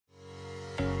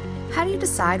how do you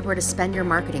decide where to spend your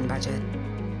marketing budget?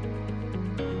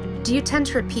 Do you tend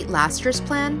to repeat last year's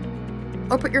plan,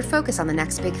 or put your focus on the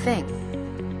next big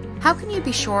thing? How can you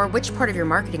be sure which part of your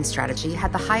marketing strategy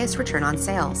had the highest return on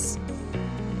sales?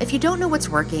 If you don't know what's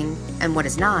working and what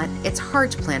is not, it's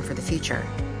hard to plan for the future.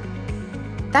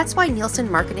 That's why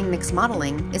Nielsen Marketing Mix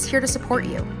Modeling is here to support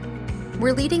you.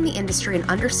 We're leading the industry in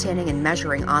understanding and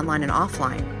measuring online and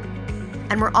offline,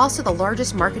 and we're also the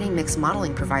largest marketing mix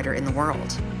modeling provider in the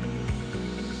world.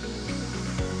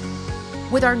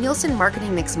 With our Nielsen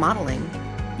Marketing Mix Modeling,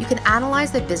 you can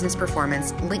analyze the business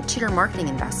performance linked to your marketing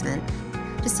investment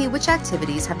to see which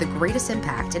activities have the greatest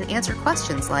impact and answer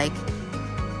questions like,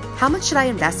 how much should I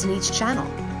invest in each channel?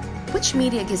 Which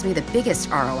media gives me the biggest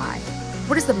ROI?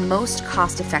 What is the most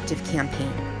cost-effective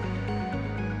campaign?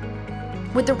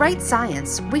 With the right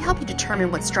science, we help you determine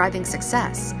what's driving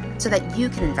success so that you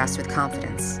can invest with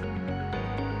confidence.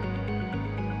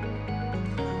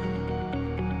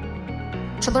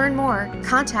 To learn more,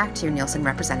 contact your Nielsen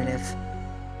representative.